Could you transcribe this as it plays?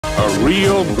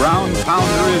real ground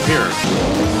pounder is here.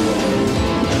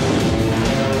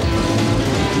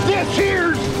 This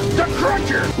here's the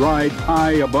Cruncher. Rides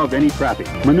high above any traffic,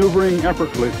 maneuvering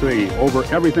effortlessly over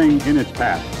everything in its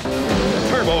path.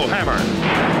 Turbo Hammer.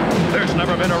 There's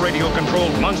never been a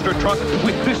radio-controlled monster truck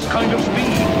with this kind of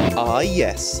speed. Ah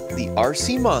yes, the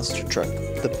RC Monster Truck.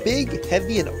 The big,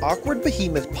 heavy, and awkward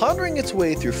behemoth pondering its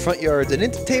way through front yards and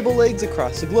into table legs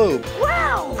across the globe.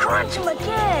 Wow, crunch 'em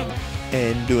again.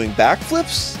 And doing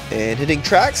backflips and hitting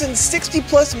tracks in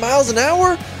 60+ miles an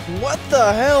hour? What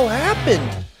the hell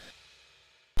happened?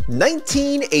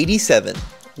 1987.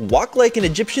 Walk Like an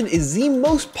Egyptian is the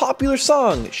most popular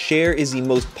song, Cher is the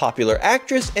most popular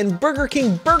actress, and Burger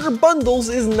King Burger Bundles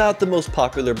is not the most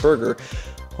popular burger.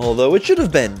 Although it should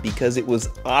have been, because it was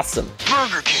awesome.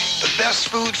 Burger King, the best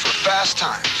food for fast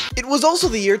times. It was also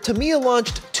the year Tamiya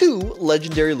launched two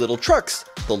legendary little trucks,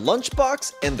 the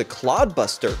Lunchbox and the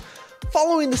Clodbuster.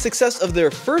 Following the success of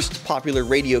their first popular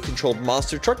radio-controlled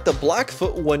monster truck, the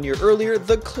Blackfoot, 1 year earlier,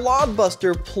 the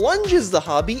Clodbuster plunges the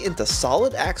hobby into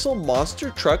solid-axle monster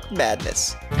truck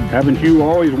madness. Haven't you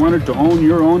always wanted to own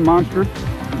your own monster?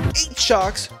 8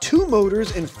 shocks, 2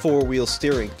 motors, and 4-wheel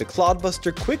steering, the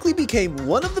Clodbuster quickly became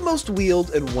one of the most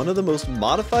wheeled and one of the most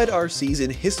modified RCs in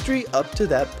history up to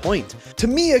that point.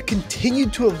 Tamiya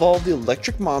continued to evolve the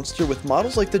electric monster with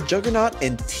models like the Juggernaut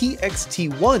and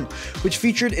TXT1, which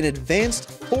featured an advanced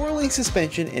 4-link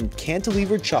suspension and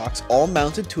cantilevered shocks all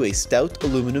mounted to a stout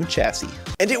aluminum chassis.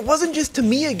 And it wasn't just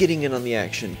Tamiya getting in on the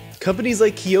action. Companies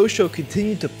like Kyosho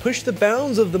continued to push the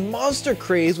bounds of the monster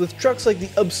craze with trucks like the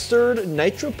absurd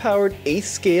nitro-powered 8th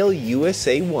scale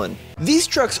USA 1. These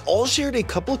trucks all shared a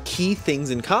couple key things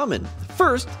in common.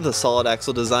 First, the solid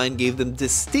axle design gave them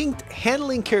distinct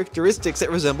handling characteristics that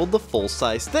resembled the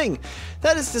full-size thing.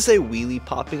 That is to say,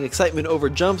 wheelie-popping excitement over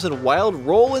jumps and wild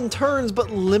roll and turns, but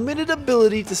limited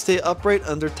ability to stay upright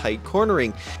under tight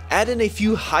cornering. Add in a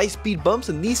few high-speed bumps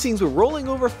and these things were rolling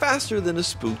over faster than a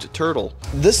spooked turtle.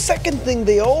 The second thing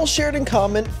they all shared in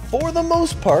common, for the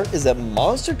most part, is that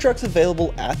monster trucks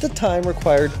available at the time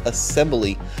required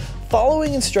assembly,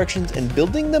 following instructions and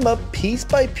building them up piece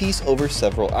by piece over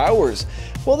several hours.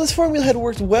 While this formula had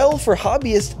worked well for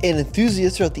hobbyists and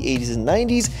enthusiasts throughout the 80s and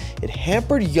 90s, it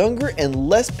hampered younger and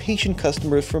less patient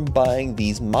customers from buying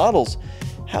these models.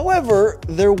 However,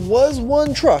 there was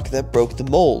one truck that broke the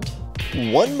mold.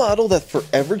 One model that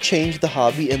forever changed the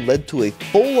hobby and led to a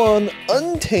full-on,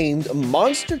 untamed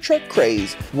monster truck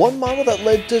craze. One model that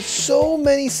led to so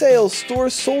many sales,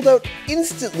 stores sold out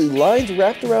instantly, lines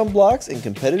wrapped around blocks, and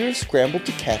competitors scrambled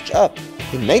to catch up.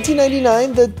 In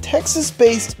 1999, the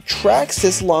Texas-based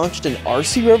Traxxas launched an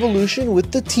RC revolution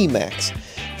with the T-Maxx.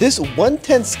 This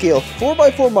 1/10 scale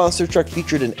 4x4 monster truck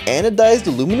featured an anodized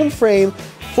aluminum frame,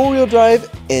 4-wheel drive,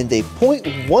 and a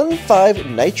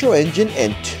 .15 nitro engine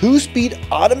and 2-speed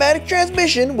automatic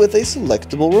transmission with a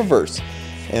selectable reverse.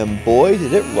 And boy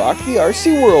did it rock the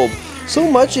RC world,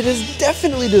 so much it is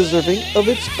definitely deserving of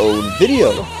its own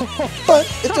video. But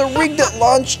it's a rig that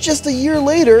launched just a year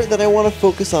later that I want to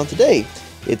focus on today.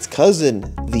 Its cousin,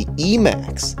 the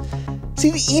E-Maxx. See,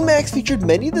 the E-Maxx featured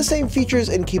many of the same features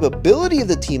and capability of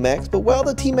the T-Maxx, but while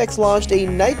the T-Maxx launched a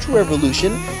nitro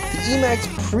revolution, the E-Maxx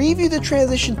previewed the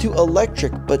transition to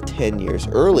electric, but 10 years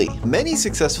early. Many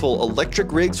successful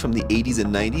electric rigs from the 80s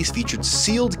and 90s featured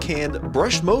sealed canned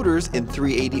brush motors in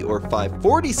 380 or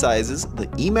 540 sizes. The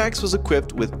E-Maxx was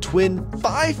equipped with twin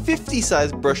 550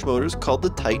 size brush motors called the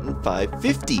Titan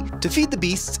 550. To feed the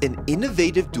beasts, an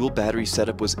innovative dual battery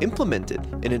setup was implemented.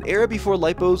 In an era before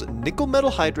LiPo's nickel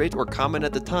metal hydrate, or common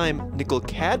at the time, nickel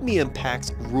cadmium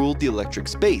packs ruled the electric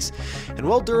space. And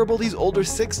while durable, these older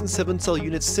 6 and 7 cell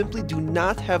units simply do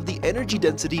not have the energy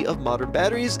density of modern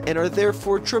batteries and are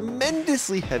therefore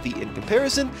tremendously heavy in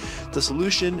comparison. The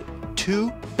solution: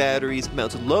 2 batteries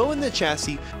mounted low in the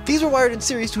chassis. These were wired in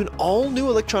series to an all-new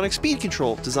electronic speed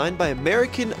control designed by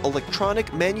American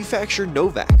electronic manufacturer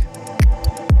Novak.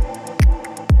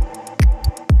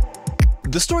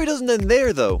 The story doesn't end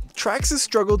there though. Traxxas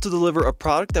struggled to deliver a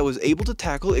product that was able to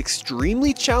tackle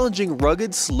extremely challenging,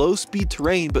 rugged, slow-speed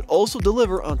terrain, but also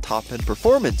deliver on top-end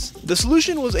performance. The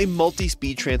solution was a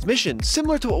multi-speed transmission,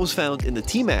 similar to what was found in the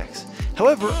T-Maxx.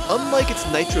 However, unlike its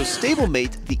nitro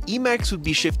stablemate, the E-Maxx would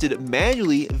be shifted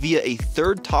manually via a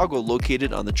third toggle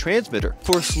located on the transmitter.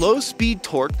 For slow speed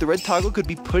torque, the red toggle could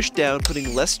be pushed down,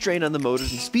 putting less strain on the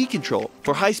motors and speed control.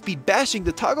 For high-speed bashing,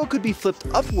 the toggle could be flipped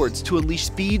upwards to unleash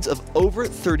speeds of over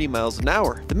 30 miles an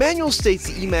hour. The manual states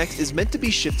the E-Maxx is meant to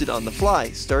be shifted on the fly,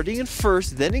 starting in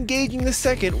first, then engaging the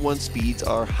second once speeds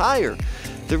are higher.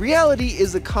 The reality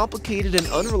is a complicated and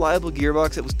unreliable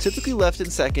gearbox that was typically left in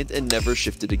second and never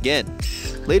shifted again.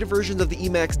 Later versions of the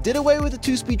E-Maxx did away with the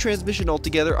 2-speed transmission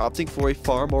altogether, opting for a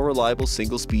far more reliable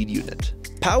single-speed unit.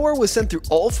 Power was sent through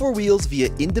all 4 wheels via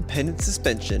independent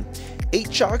suspension.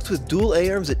 8 shocks with dual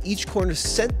A-arms at each corner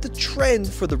set the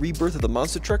trend for the rebirth of the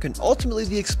monster truck and ultimately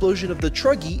the explosion of the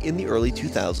Truggy in the early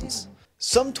 2000s.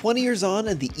 Some 20 years on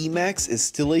and the E-Maxx is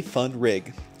still a fun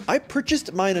rig. I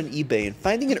purchased mine on eBay, and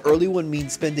finding an early one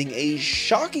means spending a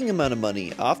shocking amount of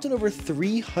money, often over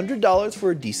 $300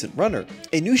 for a decent runner.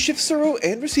 A new shift servo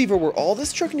and receiver were all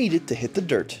this truck needed to hit the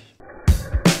dirt.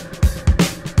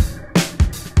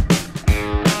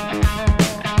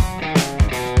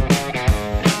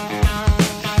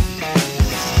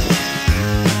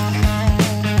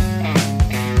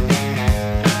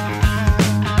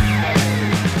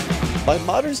 By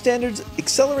modern standards,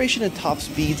 acceleration and top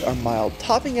speeds are mild,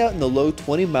 topping out in the low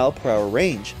 20 mph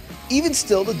range. Even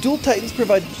still, the dual Titans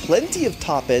provide plenty of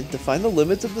top end to find the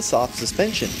limits of the soft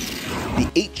suspension.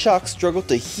 The 8 shocks struggle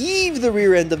to heave the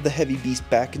rear end of the heavy beast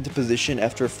back into position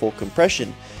after full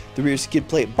compression. The rear skid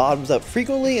plate bottoms out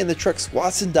frequently and the truck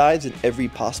squats and dives in every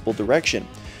possible direction.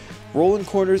 Rolling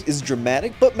corners is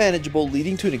dramatic but manageable,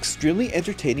 leading to an extremely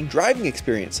entertaining driving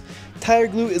experience. Tire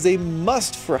glue is a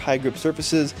must for high grip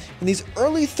surfaces, and these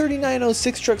early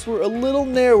 3906 trucks were a little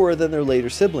narrower than their later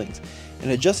siblings. An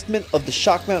adjustment of the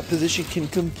shock mount position can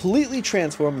completely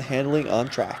transform the handling on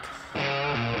track.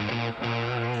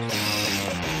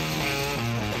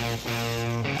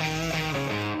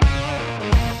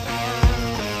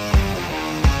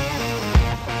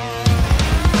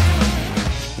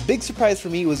 The big surprise for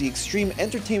me was the extreme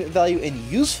entertainment value and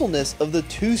usefulness of the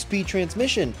 2-speed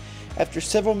transmission. After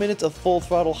several minutes of full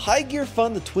throttle high gear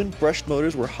fun, the twin brushed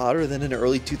motors were hotter than an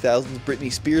early 2000s Britney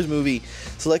Spears movie.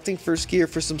 Selecting first gear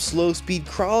for some slow speed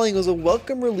crawling was a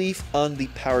welcome relief on the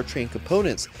powertrain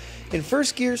components. In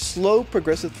first gear, slow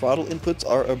progressive throttle inputs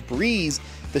are a breeze.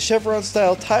 The Chevron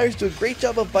style tires do a great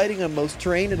job of biting on most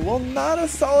terrain, and while not a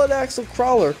solid axle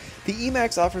crawler, the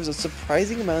E-Maxx offers a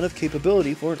surprising amount of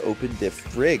capability for an open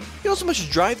diff rig. You don't so much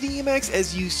drive the E-Maxx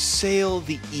as you sail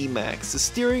the E-Maxx. The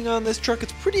steering on this truck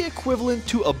is pretty equivalent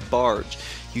to a barge.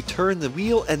 You turn the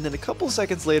wheel and then a couple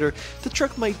seconds later, the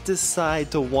truck might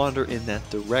decide to wander in that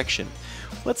direction.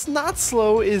 What's not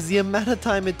slow is the amount of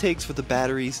time it takes for the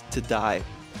batteries to die.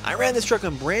 I ran this truck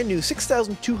on brand new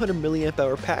 6,200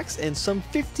 mAh packs, and some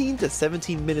 15 to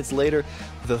 17 minutes later,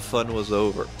 the fun was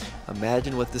over.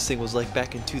 Imagine what this thing was like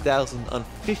back in 2000 on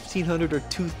 1,500 or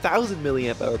 2,000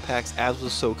 mAh packs, as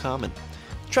was so common.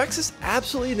 Traxxas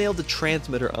absolutely nailed the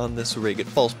transmitter on this rig. It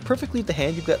falls perfectly to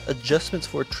hand. You've got adjustments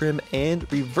for trim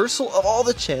and reversal of all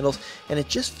the channels, and it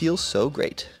just feels so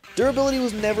great. Durability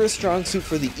was never a strong suit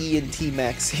for the E and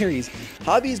T-Maxx series.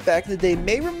 Hobbies back in the day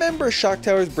may remember shock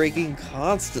towers breaking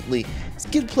constantly,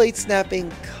 skid plates snapping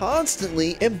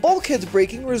constantly, and bulkheads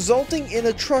breaking, resulting in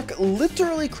a truck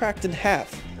literally cracked in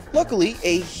half. Luckily,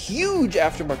 a huge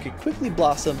aftermarket quickly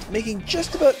blossomed, making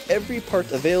just about every part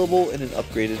available in an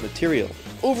upgraded material.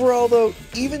 Overall though,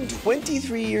 even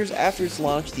 23 years after its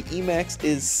launch, the E-Maxx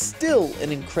is still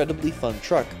an incredibly fun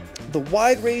truck. The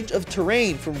wide range of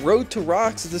terrain from road to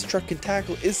rocks that this truck can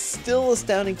tackle is still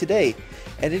astounding today,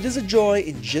 and it is a joy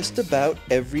in just about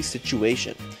every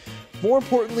situation. More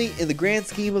importantly, in the grand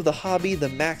scheme of the hobby, the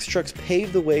Maxx trucks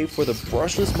paved the way for the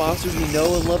brushless monsters we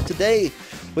know and love today.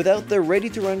 Without their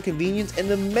ready-to-run convenience and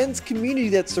the immense community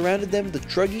that surrounded them, the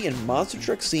Truggy and monster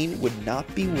truck scene would not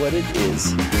be what it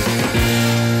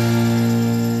is.